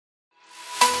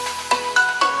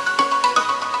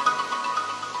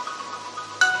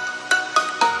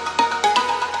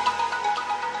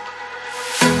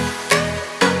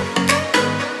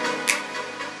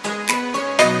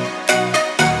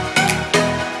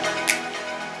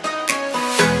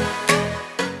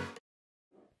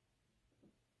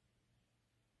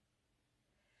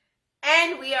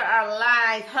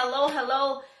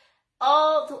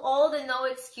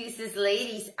excuses,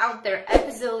 ladies out there,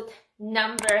 episode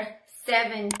number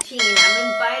 17.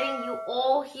 I'm inviting you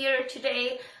all here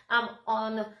today. I'm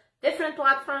on different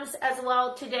platforms as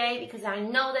well today because I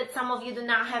know that some of you do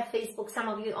not have Facebook, some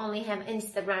of you only have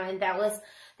Instagram, and that was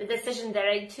the decision that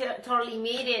I totally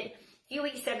made it a few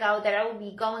weeks ago that I will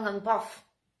be going on both.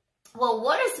 Well,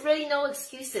 what is really no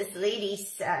excuses,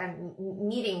 ladies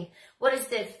meeting? What is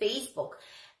the Facebook?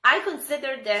 I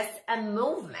consider this a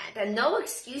movement, and no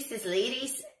excuses,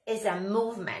 ladies, is a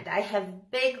movement. I have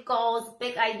big goals,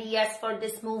 big ideas for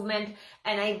this movement,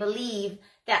 and I believe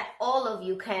that all of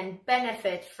you can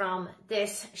benefit from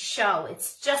this show.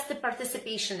 It's just the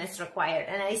participation is required,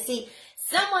 and I see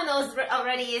someone else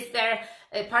already is there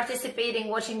participating,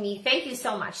 watching me. Thank you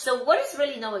so much. So what is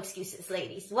really no excuses,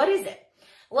 ladies? What is it?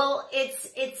 Well,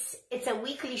 it's a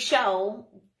weekly show,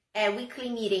 a weekly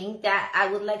meeting that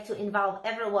I would like to involve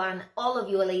everyone, all of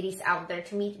you ladies out there,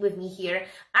 to meet with me here,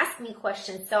 ask me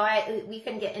questions so we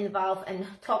can get involved and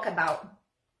talk about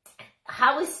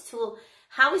how is to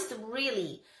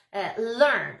really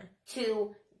learn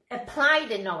to apply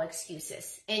the no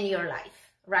excuses in your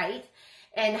life, right?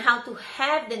 And how to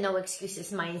have the no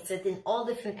excuses mindset in all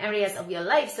different areas of your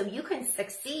life so you can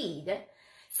succeed,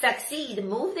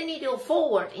 move the needle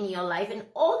forward in your life in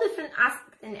all different aspects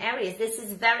and areas. This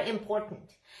is very important.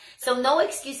 So no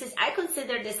excuses, I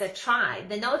consider this a tribe.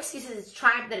 The no excuses is a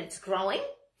tribe that it's growing.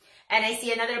 And I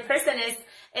see another person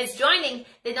is joining.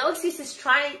 The no excuses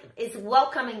tribe is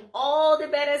welcoming all the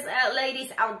badass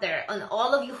ladies out there and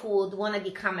all of you who would want to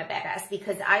become a badass,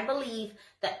 because I believe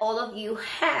that all of you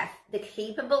have the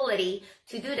capability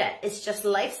to do that. It's just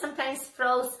life sometimes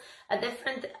throws a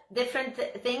different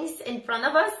things in front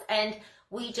of us, and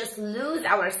we just lose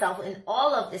ourselves in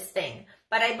all of this thing.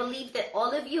 But I believe that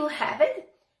all of you have it,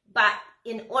 but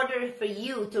in order for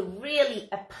you to really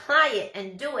apply it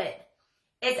and do it,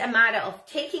 it's a matter of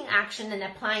taking action and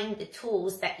applying the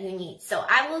tools that you need. So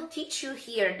I will teach you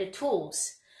here the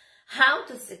tools, how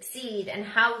to succeed and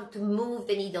how to move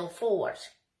the needle forward,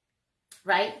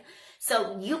 right?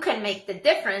 So you can make the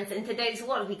difference in today's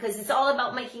world, because it's all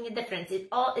about making a difference. It's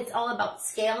all about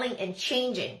scaling and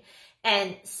changing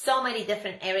and so many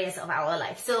different areas of our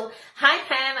life. So hi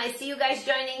Pam, I see you guys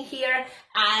joining here.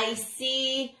 I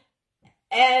see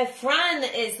Fran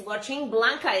is watching.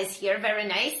 Blanca is here. Very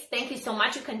nice. Thank you so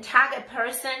much. You can tag a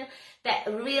person that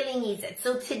really needs it.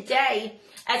 So today,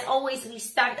 as always,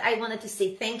 I wanted to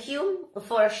say thank you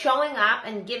for showing up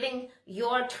and giving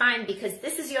your time, because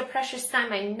this is your precious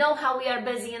time. I know how we are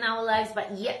busy in our lives,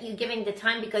 but yet you're giving the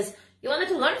time because you wanted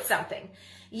to learn something.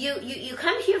 You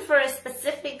come here for a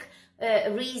specific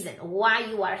reason why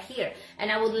you are here,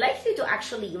 and I would like you to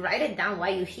actually write it down why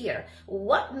you're here.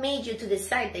 What made you to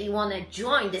decide that you want to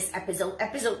join this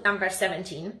episode number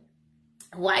 17?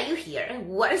 Why you here?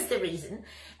 What is the reason?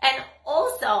 And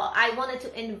also, I wanted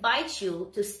to invite you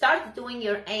to start doing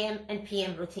your AM and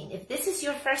PM routine. If this is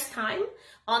your first time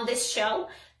on this show,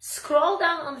 scroll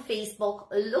down on Facebook,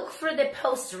 look for the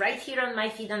post right here on my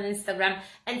feed on Instagram,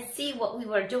 and see what we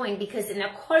were doing, because in the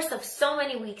course of so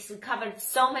many weeks, we covered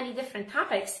so many different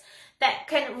topics that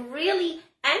can really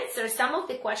answer some of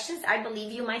the questions I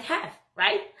believe you might have,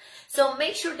 right? So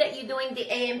make sure that you're doing the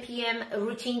AM, PM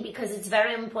routine, because it's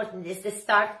very important. It's the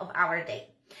start of our day.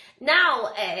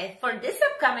 Now, for this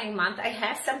upcoming month, I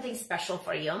have something special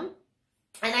for you,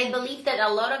 and I believe that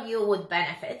a lot of you would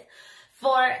benefit.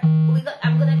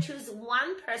 I'm going to choose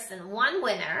one person, one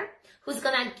winner, who's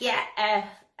going to get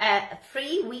a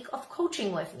free week of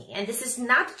coaching with me. And this is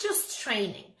not just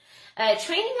training.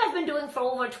 Training I've been doing for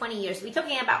over 20 years. We're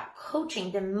talking about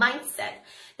coaching, the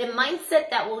mindset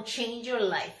that will change your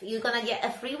life. You're going to get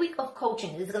a free week of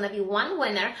coaching. There's going to be one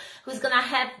winner who's going to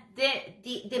have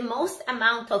the most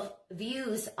amount of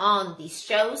views on these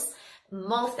shows,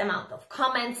 most amount of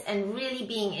comments, and really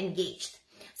being engaged.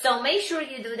 So make sure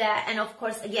you do that. And of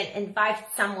course, again, invite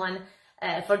someone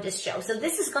for this show. So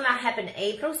this is going to happen in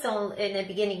April. So in the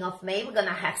beginning of May, we're going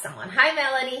to have someone. Hi,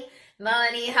 Melanie.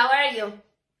 Melanie, how are you?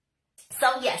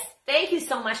 So yes, thank you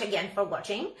so much again for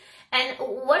watching. And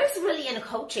what is really in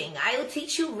coaching? I will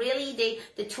teach you really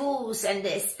the tools and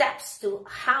the steps to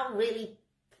how really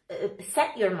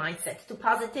set your mindset to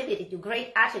positivity, to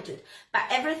great attitude. But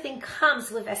everything comes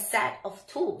with a set of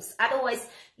tools. Otherwise,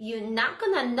 you're not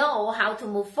going to know how to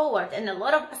move forward. And a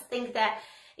lot of us think that,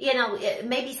 you know,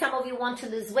 maybe some of you want to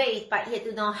lose weight, but yet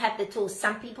you don't have the tools.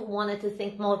 Some people wanted to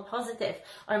think more positive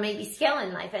or maybe scale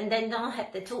in life and then don't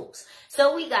have the tools.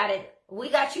 So we got it. We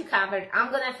got you covered.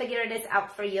 I'm going to figure this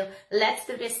out for you. Let's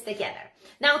do this together.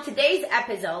 Now, today's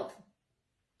episode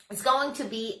is going to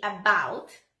be about,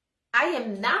 I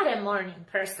am not a morning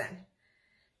person.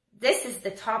 This is the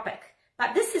topic.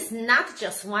 But this is not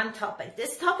just one topic.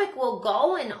 This topic will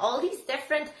go in all these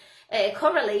different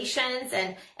correlations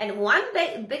and one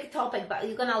big topic, but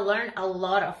you're going to learn a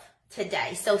lot of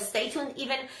today. So stay tuned.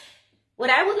 Even what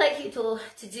I would like you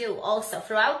to do also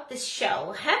throughout this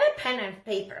show, have a pen and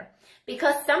paper,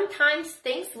 because sometimes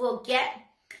things you'll get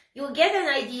an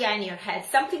idea in your head,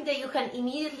 something that you can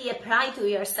immediately apply to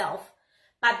yourself,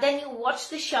 but then you watch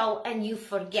the show and you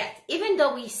forget. Even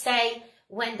though we say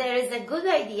when there is a good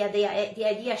idea, the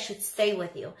idea should stay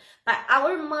with you. But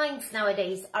our minds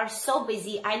nowadays are so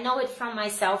busy. I know it from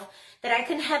myself that I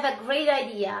can have a great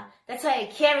idea. That's why I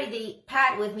carry the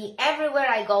pad with me everywhere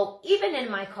I go, even in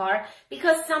my car,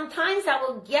 because sometimes I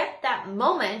will get that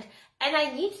moment and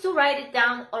I need to write it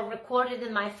down or record it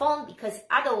in my phone, because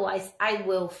otherwise I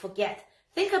will forget.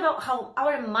 Think about how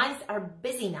our minds are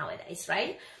busy nowadays,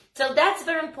 right? So that's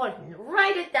very important.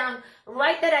 Write it down,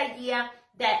 write that idea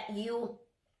that you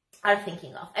are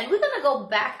thinking of. And we're going to go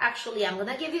back. Actually, I'm going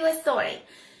to give you a story,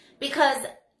 because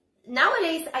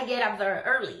nowadays I get up very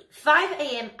early. 5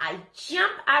 a.m. I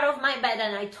jump out of my bed,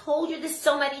 and I told you this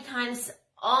so many times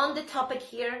on the topic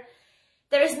here.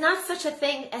 There is not such a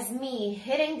thing as me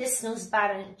hitting the snooze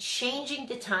button, changing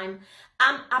the time.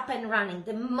 I'm up and running.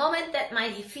 The moment that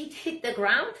my feet hit the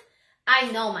ground,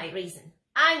 I know my reason.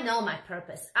 I know my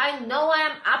purpose. I know I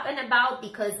am up and about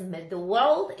because the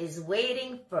world is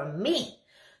waiting for me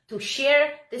to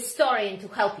share this story and to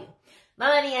help you.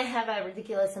 Melanie, I have a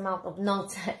ridiculous amount of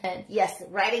notes, and yes,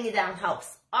 writing it down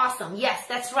helps. Awesome. Yes,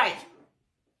 that's right.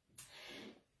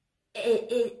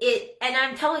 And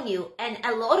I'm telling you, and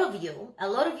a lot of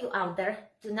you out there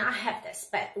do not have this,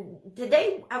 but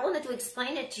today I wanted to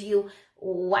explain it to you,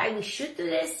 why we should do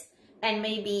this, and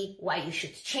maybe why you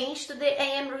should change to the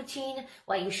AM routine,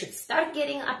 why you should start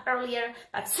getting up earlier.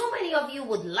 But so many of you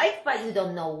would like, but you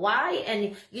don't know why,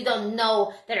 and you don't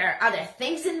know there are other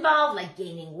things involved, like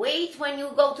gaining weight when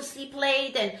you go to sleep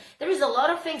late, and there is a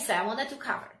lot of things that I wanted to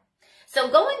cover.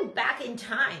 So going back in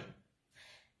time,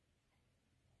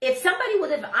 if somebody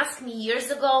would have asked me years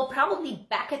ago, probably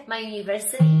back at my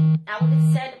university, I would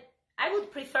have said, I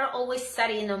would prefer always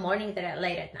study in the morning than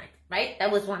late at night, right?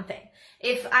 That was one thing.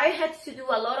 If I had to do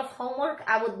a lot of homework,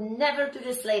 I would never do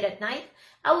this late at night.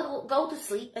 I would go to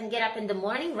sleep and get up in the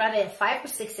morning, rather at 5 or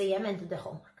 6 a.m. and do the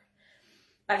homework.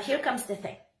 But here comes the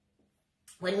thing.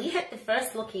 When we had the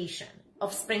first location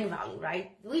of Spring Valley,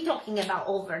 right? We're talking about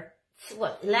over,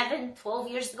 11, 12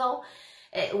 years ago,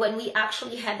 when we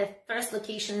actually had the first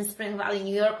location in Spring Valley,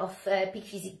 New York, of Peak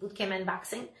Physique Bootcamp and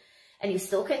Boxing. And you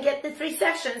still can get the 3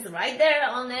 sessions right there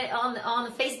on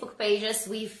the Facebook pages.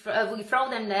 We throw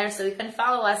them there so you can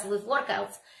follow us with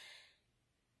workouts.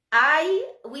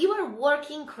 We were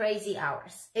working crazy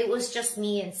hours. It was just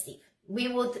me and Steve. We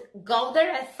would go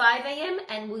there at 5 a.m.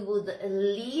 and we would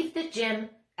leave the gym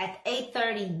at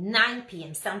 8:30, 9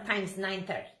 p.m., sometimes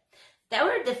 9:30. That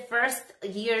were the first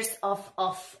years of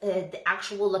the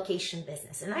actual location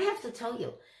business. And I have to tell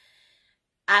you,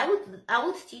 I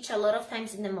would teach a lot of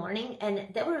times in the morning,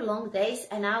 and there were long days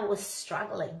and I was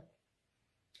struggling.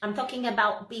 I'm talking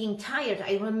about being tired.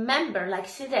 I remember,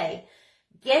 like today,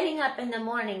 getting up in the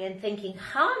morning and thinking,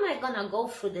 how am I going to go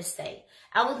through this day?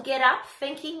 I would get up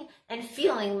thinking and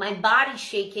feeling my body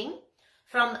shaking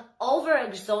from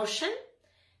overexertion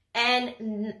and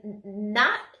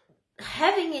not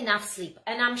having enough sleep.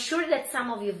 And I'm sure that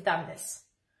some of you have done this.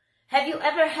 Have you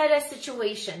ever had a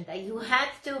situation that you had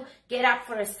to get up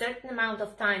for a certain amount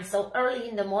of time, so early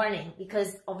in the morning,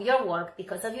 because of your work,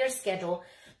 because of your schedule,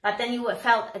 but then you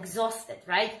felt exhausted,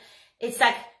 right? It's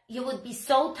like you would be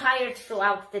so tired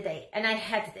throughout the day. And I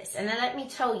had this. And then let me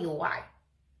tell you why.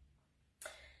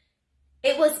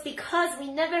 It was because we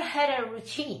never had a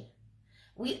routine.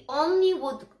 We only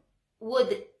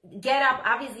would get up.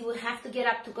 Obviously, we would have to get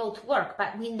up to go to work,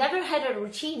 but we never had a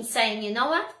routine saying, you know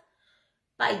what?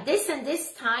 By this and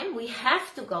this time, we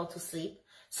have to go to sleep.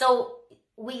 So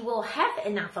we will have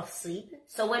enough of sleep.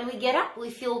 So when we get up, we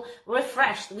feel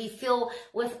refreshed. We feel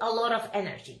with a lot of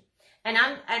energy. And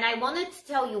I wanted to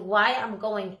tell you why I'm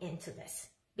going into this,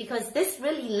 because this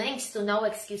really links to no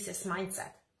excuses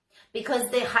mindset. Because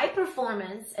the high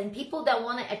performance and people that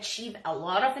want to achieve a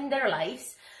lot of in their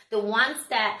lives, the ones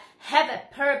that have a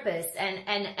purpose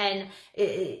and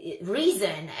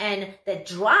reason and the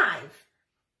drive,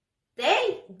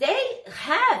 they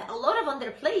have a lot of on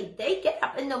their plate. They get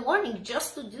up in the morning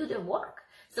just to do the work.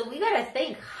 So we got to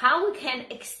think how we can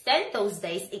extend those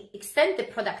days, extend the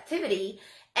productivity,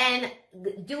 and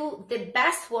do the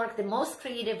best work, the most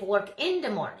creative work in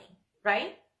the morning,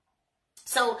 right?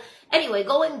 So anyway,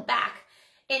 going back,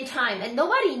 in time, and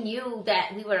nobody knew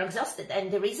that we were exhausted.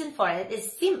 And the reason for it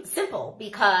is simple,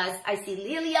 because I see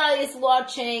Lilia is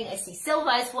watching, I see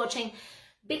Silva is watching,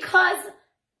 because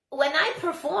when I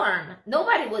perform,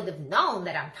 nobody would have known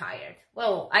that I'm tired.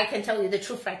 Well, I can tell you the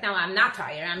truth right now, I'm not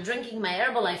tired. I'm drinking my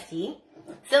Herbalife tea.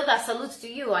 Silva, salutes to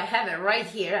you. I have it right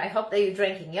here. I hope that you're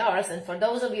drinking yours. And for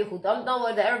those of you who don't know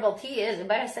what the herbal tea is, you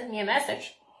better send me a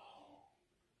message,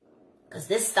 because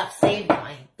this stuff saved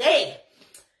my day.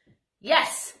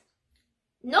 Yes,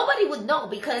 nobody would know,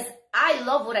 because I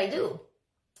love what I do.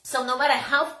 So no matter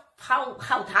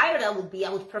how tired I would be, I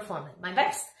would perform at my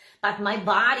best. But my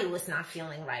body was not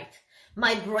feeling right.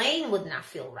 My brain would not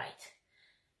feel right.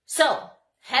 So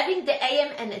having the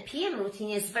AM and the PM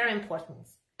routine is very important.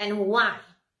 And why?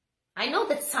 I know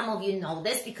that some of you know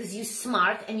this because you're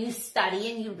smart and you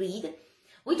study and you read.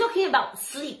 We're talking about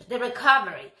sleep, the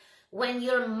recovery. When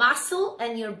your muscle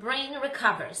and your brain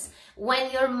recovers, when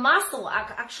your muscle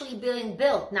are actually being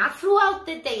built, not throughout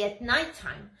the day, at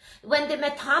nighttime, when the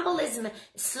metabolism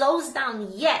slows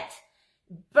down yet,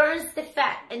 burns the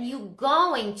fat, and you're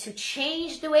going to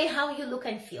change the way how you look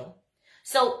and feel.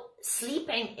 So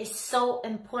sleeping is so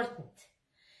important.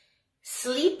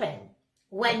 Sleeping,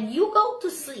 when you go to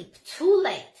sleep too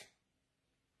late,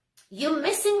 you're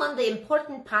missing on the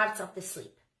important parts of the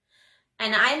sleep.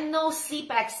 And I'm no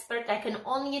sleep expert. I can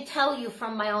only tell you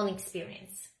from my own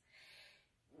experience.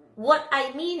 What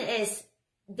I mean is,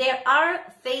 there are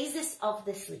phases of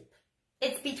the sleep.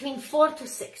 It's between 4 to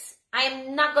 6. I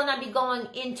am not going to be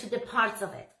going into the parts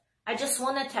of it. I just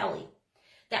want to tell you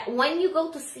that when you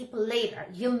go to sleep later,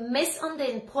 you miss on the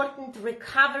important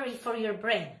recovery for your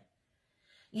brain.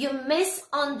 You miss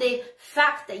on the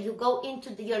fact that you go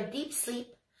into your deep sleep,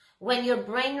 when your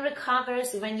brain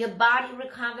recovers, when your body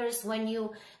recovers, when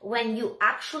you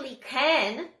actually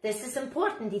can. This is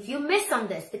important. If you miss on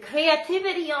this, the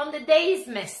creativity on the day is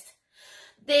missed.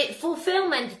 The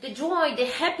fulfillment, the joy, the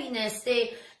happiness,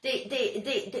 the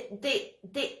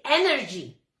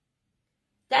energy.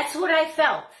 That's what I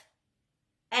felt.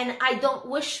 And I don't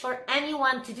wish for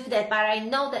anyone to do that, but I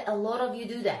know that a lot of you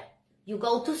do that. You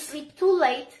go to sleep too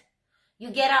late. You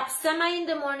get up semi in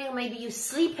the morning, maybe you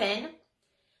sleep in,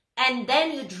 and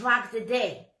then you drag the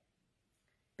day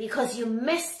because you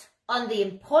missed on the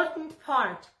important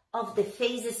part of the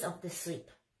phases of the sleep.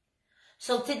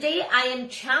 So today I am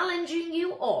challenging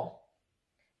you all,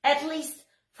 at least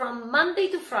from Monday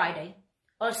to Friday,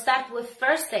 or start with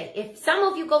first day. If some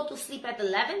of you go to sleep at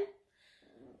 11,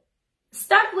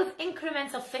 start with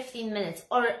increments of 15 minutes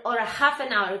or a half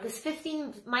an hour, because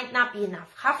 15 might not be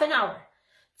enough. Half an hour.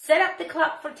 Set up the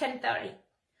clock for 10:30.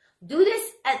 Do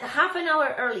this at half an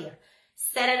hour earlier.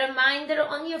 Set a reminder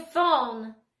on your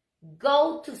phone.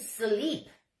 Go to sleep.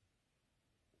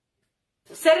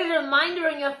 Set a reminder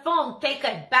on your phone. Take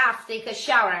a bath, take a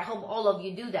shower. I hope all of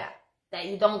you do that. That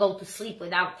you don't go to sleep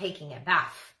without taking a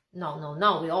bath. No.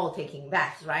 We're all taking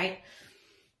baths, right?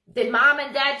 The mom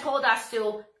and dad told us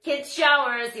to. Kids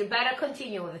showers, you better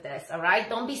continue with this, all right?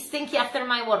 Don't be stinky after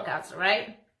my workouts, all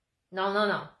right?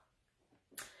 No.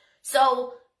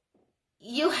 So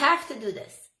you have to do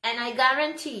this. And I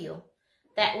guarantee you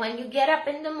that when you get up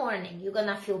in the morning, you're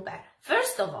going to feel better.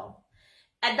 First of all,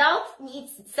 adult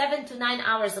needs 7 to 9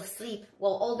 hours of sleep,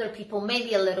 while older people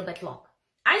maybe a little bit long.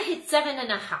 I hit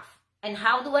 7.5. And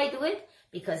how do I do it?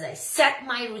 Because I set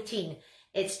my routine.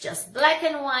 It's just black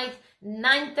and white.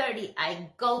 9:30, I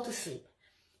go to sleep.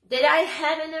 Did I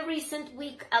have in a recent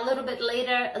week a little bit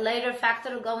later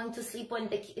factor going to sleep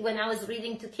when I was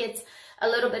reading to kids a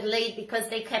little bit late because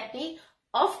they kept me?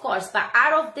 Of course, but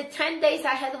out of the 10 days,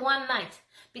 I had one night.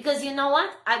 Because you know what?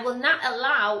 I will not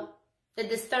allow the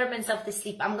disturbance of the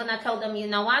sleep. I'm going to tell them, you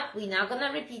know what? We're not going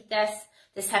to repeat this.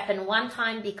 This happened one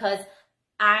time because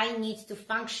I need to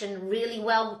function really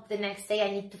well the next day.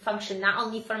 I need to function not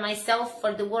only for myself,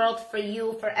 for the world, for you,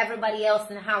 for everybody else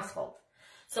in the household.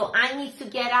 So I need to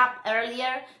get up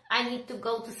earlier. I need to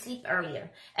go to sleep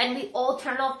earlier. And we all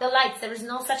turn off the lights. There is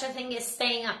no such a thing as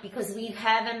staying up because we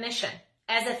have a mission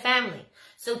as a family.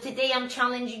 So today I'm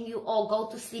challenging you all, go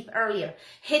to sleep earlier.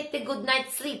 Hit the good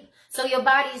night's sleep so your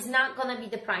body is not going to be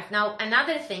deprived. Now,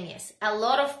 another thing is, a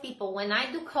lot of people, when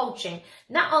I do coaching,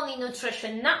 not only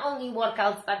nutrition, not only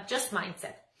workouts, but just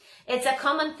mindset. It's a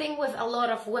common thing with a lot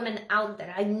of women out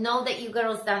there. I know that you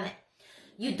girls done it.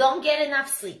 You don't get enough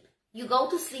sleep. You go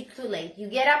to sleep too late. You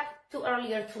get up too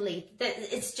early or too late.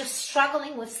 It's just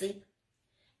struggling with sleep.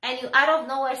 And you out of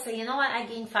nowhere say, you know what, I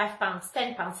gained 5 pounds,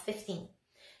 10 pounds, 15.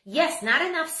 Yes, not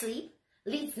enough sleep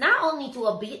leads not only to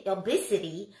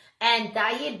obesity and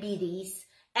diabetes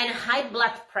and high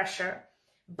blood pressure,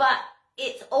 but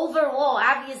it's overall,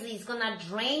 obviously, it's going to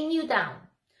drain you down.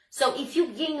 So if you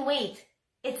gain weight,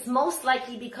 it's most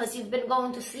likely because you've been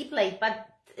going to sleep late, but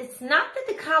it's not that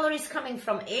the calories coming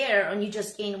from air and you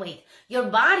just gain weight. Your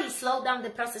body slowed down the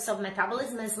process of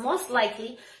metabolism. It's most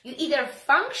likely you either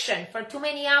function for too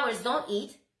many hours, don't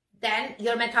eat, then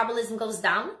your metabolism goes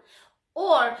down,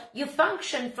 or you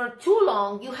function for too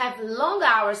long, you have long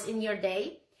hours in your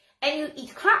day, and you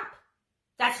eat crap.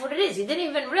 That's what it is. You didn't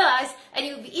even realize, and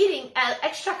you're eating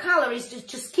extra calories to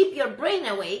just keep your brain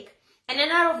awake, and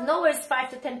then out of nowhere it's 5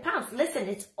 to 10 pounds. Listen,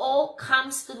 it all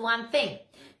comes to one thing.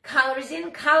 Calories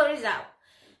in, calories out.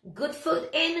 Good food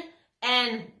in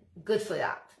and good food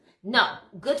out. No,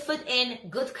 good food in,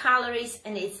 good calories,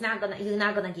 and you're not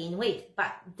gonna gain weight.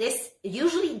 But this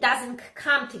usually doesn't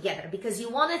come together because you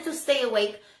wanted to stay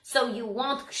awake, so you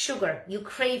want sugar. You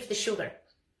crave the sugar.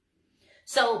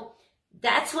 So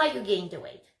that's why you gained the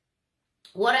weight.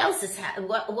 What else is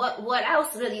what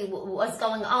else really was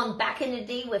going on back in the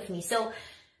day with me? So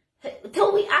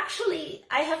till we actually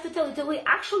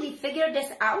figured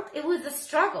this out, it was a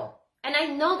struggle. And I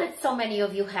know that so many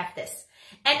of you have this.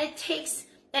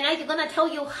 And I'm gonna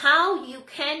tell you how you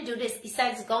can do this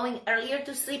besides going earlier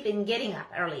to sleep and getting up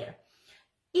earlier.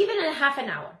 Even in half an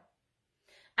hour.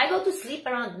 I go to sleep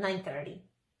around 9:30.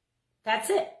 That's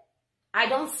it. I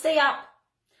don't stay up.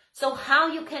 So how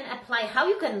you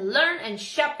can learn and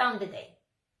shut down the day.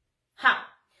 How?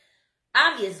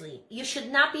 Obviously, you should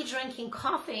not be drinking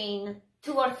caffeine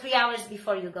 2 or 3 hours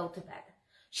before you go to bed.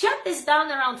 Shut this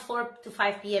down around 4 to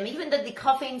 5 p.m. Even though the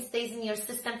caffeine stays in your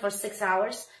system for 6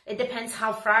 hours, it depends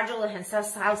how fragile and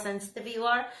how sensitive you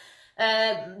are.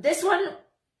 This one,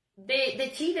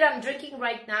 the tea that I'm drinking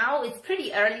right now, it's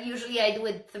pretty early. Usually I do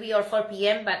it 3 or 4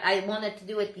 p.m., but I wanted to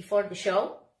do it before the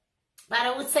show. But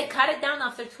I would say cut it down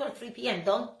after 2 or 3 p.m.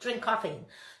 Don't drink caffeine.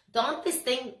 This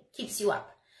thing keeps you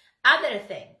up. Other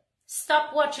thing,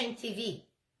 stop watching TV.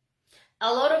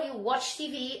 A lot of you watch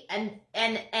TV and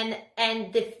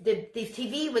the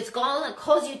TV was going to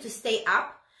cause you to stay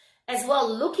up as well.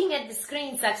 Looking at the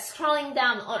screens, like scrolling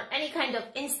down or any kind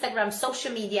of Instagram,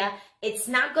 social media, it's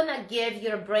not going to give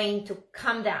your brain to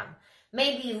calm down.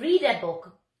 Maybe read a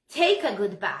book, take a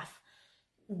good bath,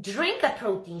 drink a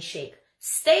protein shake,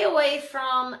 stay away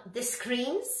from the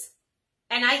screens.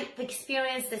 And I've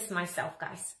experienced this myself,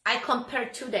 guys. I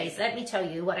compared 2 days. Let me tell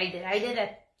you what I did. I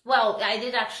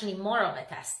did actually more of a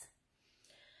test.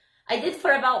 I did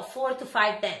for about 4 to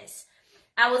 5 days.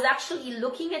 I was actually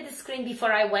looking at the screen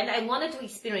before I went. I wanted to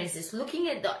experience this, looking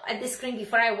at the screen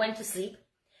before I went to sleep.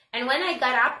 And when I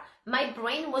got up, my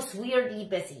brain was weirdly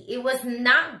busy. It was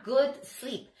not good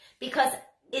sleep because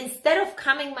instead of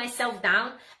calming myself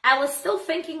down, I was still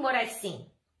thinking what I've seen.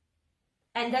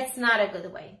 And that's not a good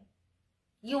way.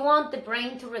 You want the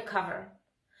brain to recover.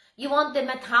 You want the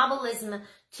metabolism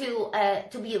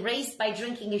to be raised by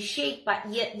drinking a shake, but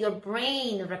yet your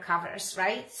brain recovers,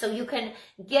 right? So you can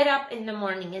get up in the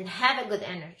morning and have a good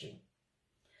energy.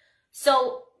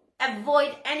 So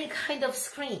avoid any kind of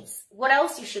screens. What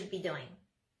else you should be doing?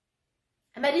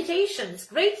 Meditation is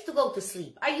great to go to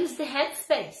sleep. I use the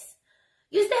Headspace.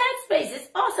 Use the Headspace. It's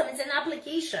awesome. It's an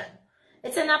application.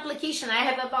 It's an application. I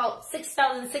have about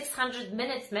 6,600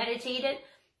 minutes meditated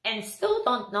and still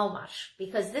don't know much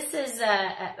because this is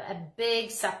a big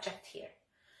subject here.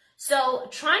 So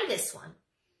try this one.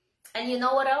 And you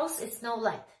know what else? It's no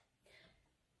light.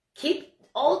 Keep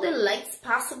all the lights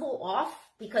possible off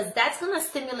because that's going to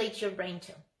stimulate your brain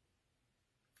too.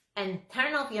 And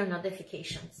turn off your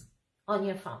notifications on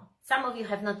your phone. Some of you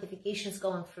have notifications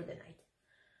going through the night.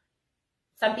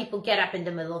 Some people get up in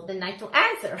the middle of the night to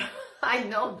answer. I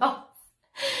know those.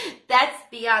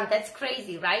 That's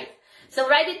crazy, right? So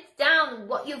write it down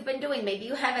what you've been doing. Maybe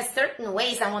you have a certain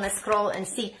ways. I want to scroll and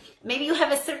see. Maybe you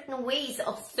have a certain ways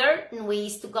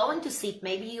to go into sleep.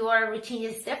 Maybe your routine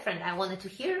is different. I wanted to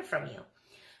hear from you.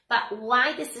 But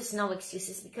why this is no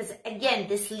excuses? Because again,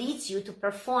 this leads you to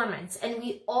performance and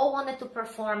we all wanted to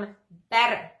perform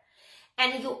better.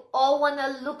 And you all want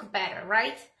to look better,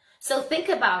 right? So think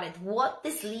about it, what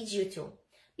this leads you to.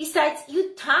 Besides,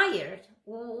 you're tired.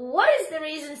 What is the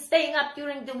reason staying up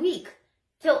during the week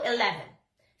till 11?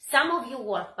 Some of you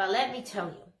work, but let me tell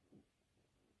you.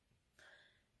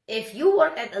 If you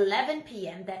work at 11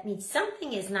 p.m., that means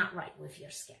something is not right with your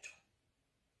schedule.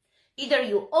 Either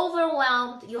you're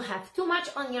overwhelmed, you have too much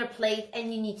on your plate,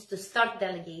 and you need to start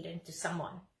delegating to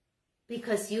someone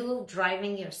because you're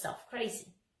driving yourself crazy.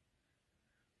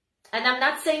 And I'm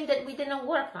not saying that we didn't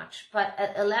work much, but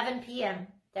at 11 p.m.,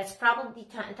 that's probably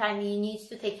time you need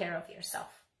to take care of yourself.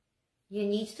 You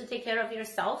need to take care of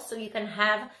yourself so you can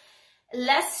have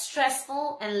less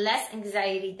stressful and less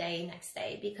anxiety day next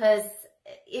day. Because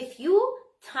if you're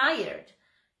tired,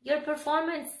 your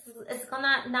performance is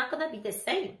not gonna be the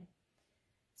same.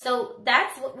 So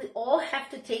that's what we all have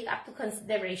to take up to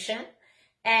consideration,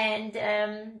 and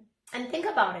think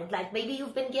about it. Like, maybe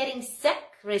you've been getting sick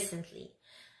recently.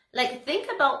 Like, think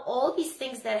about all these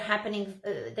things that are happening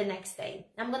the next day.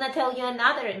 I'm gonna tell you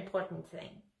another important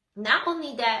thing. Not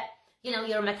only that, you know,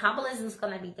 your metabolism is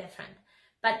gonna be different,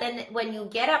 but then when you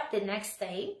get up the next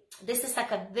day, this is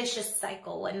like a vicious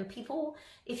cycle. When people,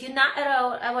 if you're not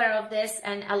aware of this,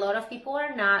 and a lot of people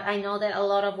are not, I know that a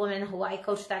lot of women who I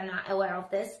coached are not aware of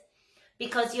this,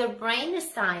 because your brain is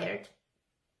tired.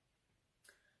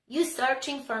 You're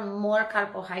searching for more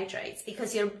carbohydrates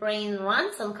because your brain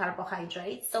runs on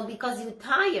carbohydrates. So because you're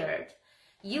tired,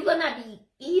 you're gonna be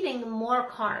eating more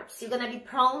carbs. You're gonna be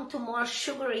prone to more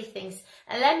sugary things.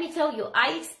 And let me tell you,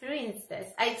 I experienced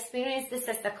this. I experienced this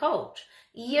as a coach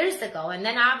years ago. And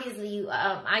then obviously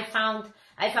I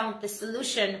found the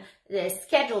solution, the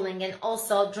scheduling, and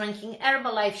also drinking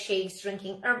Herbalife shakes,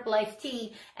 drinking Herbalife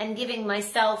tea, and giving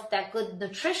myself that good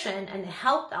nutrition, and it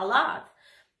helped a lot.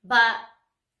 But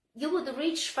you would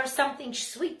reach for something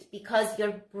sweet because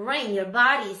your brain, your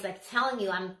body is like telling you,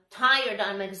 I'm tired,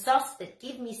 I'm exhausted,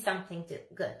 give me something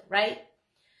good, right?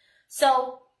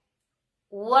 So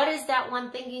what is that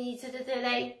one thing you need to do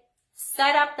today?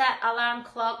 Set up that alarm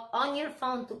clock on your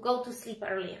phone to go to sleep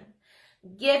earlier.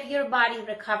 Give your body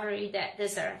recovery that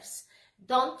deserves.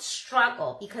 Don't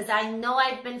struggle, because I know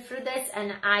I've been through this,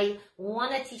 and I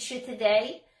want to teach you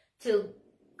today to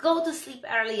go to sleep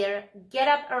earlier, get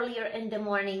up earlier in the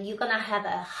morning. You're going to have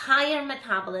a higher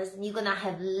metabolism. You're going to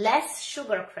have less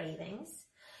sugar cravings.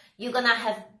 You're going to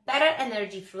have better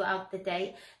energy throughout the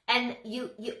day. And you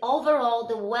overall,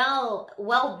 the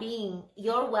well-being,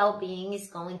 your well-being is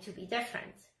going to be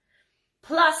different.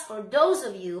 Plus, for those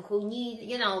of you who need,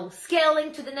 you know,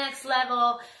 scaling to the next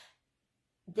level,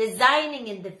 designing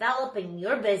and developing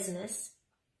your business,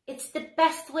 it's the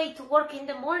best way to work in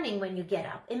the morning when you get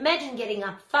up. Imagine getting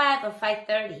up 5 or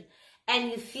 5:30 and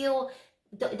you feel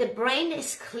the brain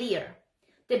is clear.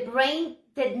 The brain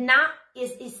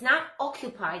is not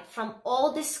occupied from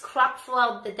all this crap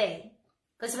throughout the day.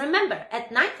 Because remember,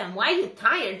 at nighttime, why are you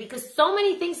tired? Because so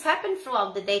many things happen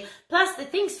throughout the day, plus the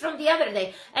things from the other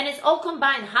day, and it's all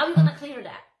combined. How are you going to clear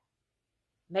that?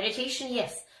 Meditation,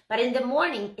 yes. But in the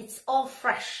morning, it's all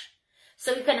fresh.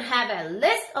 So you can have a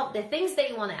list of the things that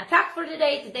you want to attack for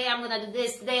today. Today I'm going to do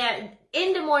this. Today,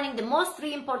 in the morning, the most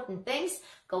 3 important things,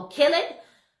 go kill it.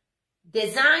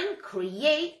 Design,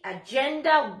 create,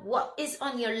 agenda, what is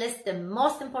on your list, the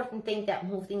most important thing that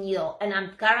moves the needle. And I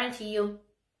guarantee you,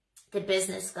 the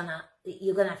business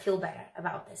you're gonna feel better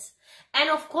about this. And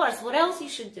of course, what else you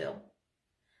should do?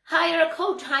 Hire a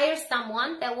coach, hire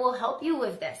someone that will help you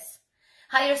with this.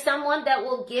 Hire someone that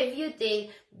will give you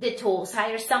the tools.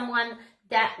 Hire someone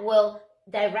that will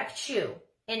direct you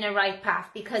in the right path,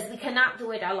 because we cannot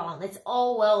do it alone. It's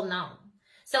all well known.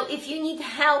 So if you need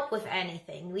help with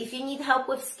anything, if you need help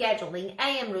with scheduling,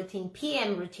 AM routine,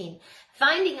 PM routine,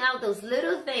 finding out those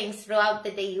little things throughout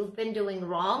the day you've been doing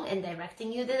wrong and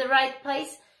directing you to the right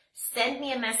place, send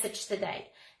me a message today.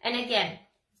 And again,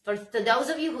 for those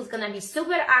of you who's going to be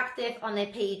super active on the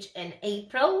page in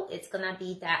April, it's going to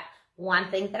be that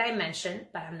one thing that I mentioned,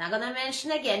 but I'm not going to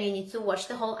mention again. You need to watch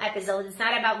the whole episode. It's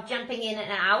not about jumping in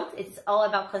and out. It's all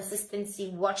about consistency,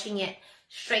 watching it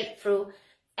straight through.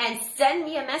 And send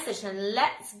me a message and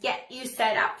let's get you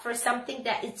set up for something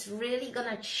that it's really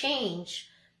going to change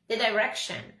the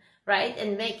direction, right?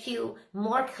 And make you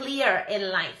more clear in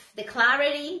life. The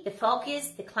clarity, the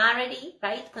focus, the clarity,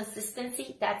 right?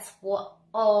 Consistency, that's what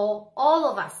all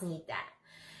of us need that.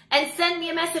 And send me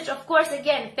a message. Of course,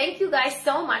 again, thank you guys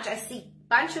so much. I see a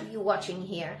bunch of you watching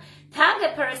here. Tag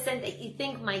a person that you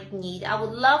think might need. I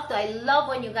would love to. I love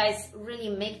when you guys really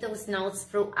make those notes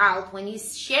throughout. When you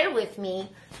share with me,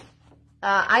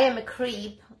 I am a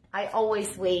creep. I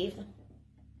always wave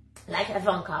like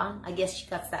Ivanka. I guess she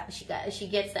gets that. She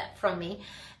gets that from me.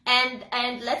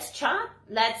 And let's chat.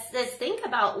 Let's think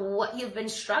about what you've been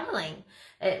struggling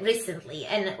recently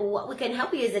and what we can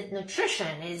help you. Is it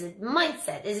nutrition? Is it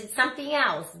mindset? Is it something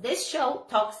else? This show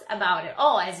talks about it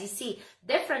all. As you see,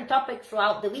 different topics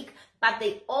throughout the week, but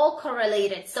they all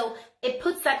correlated. So it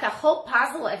puts like a whole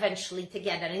puzzle eventually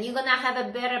together, and you're going to have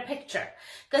a better picture.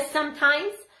 Because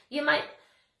sometimes you might,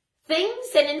 things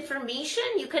and information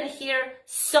you can hear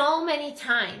so many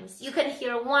times. You can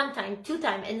hear 1 time, 2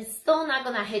 times, and it's still not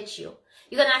going to hit you.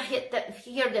 You're going to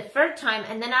hear the 3rd time,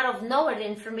 and then out of nowhere, the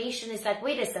information is like,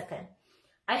 wait a second.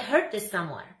 I heard this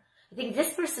somewhere. I think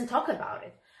this person talked about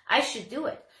it. I should do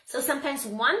it. So sometimes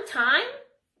 1 time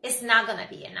is not going to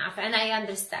be enough, and I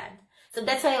understand. So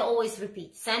that's why I always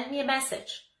repeat. Send me a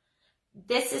message.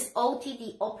 This is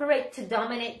OTD, Operate to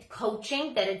Dominate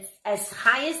coaching, that it's as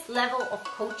highest level of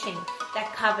coaching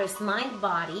that covers mind,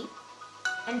 body,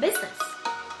 and business.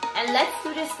 And let's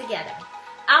do this together.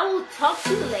 I will talk to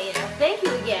you later. Thank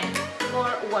you again for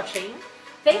watching.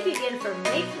 Thank you again for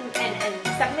making and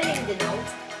submitting the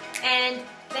notes. And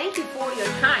thank you for your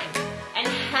time. And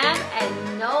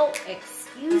have no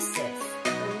excuses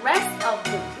the rest of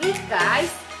the week, guys.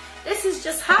 This is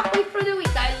just halfway through the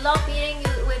week. I love being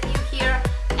with you here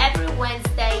every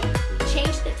Wednesday. We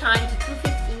change the time to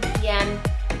 2:15 p.m.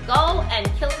 Go and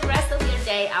kill the rest of your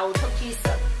day. I will talk to you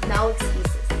soon. No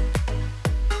excuses.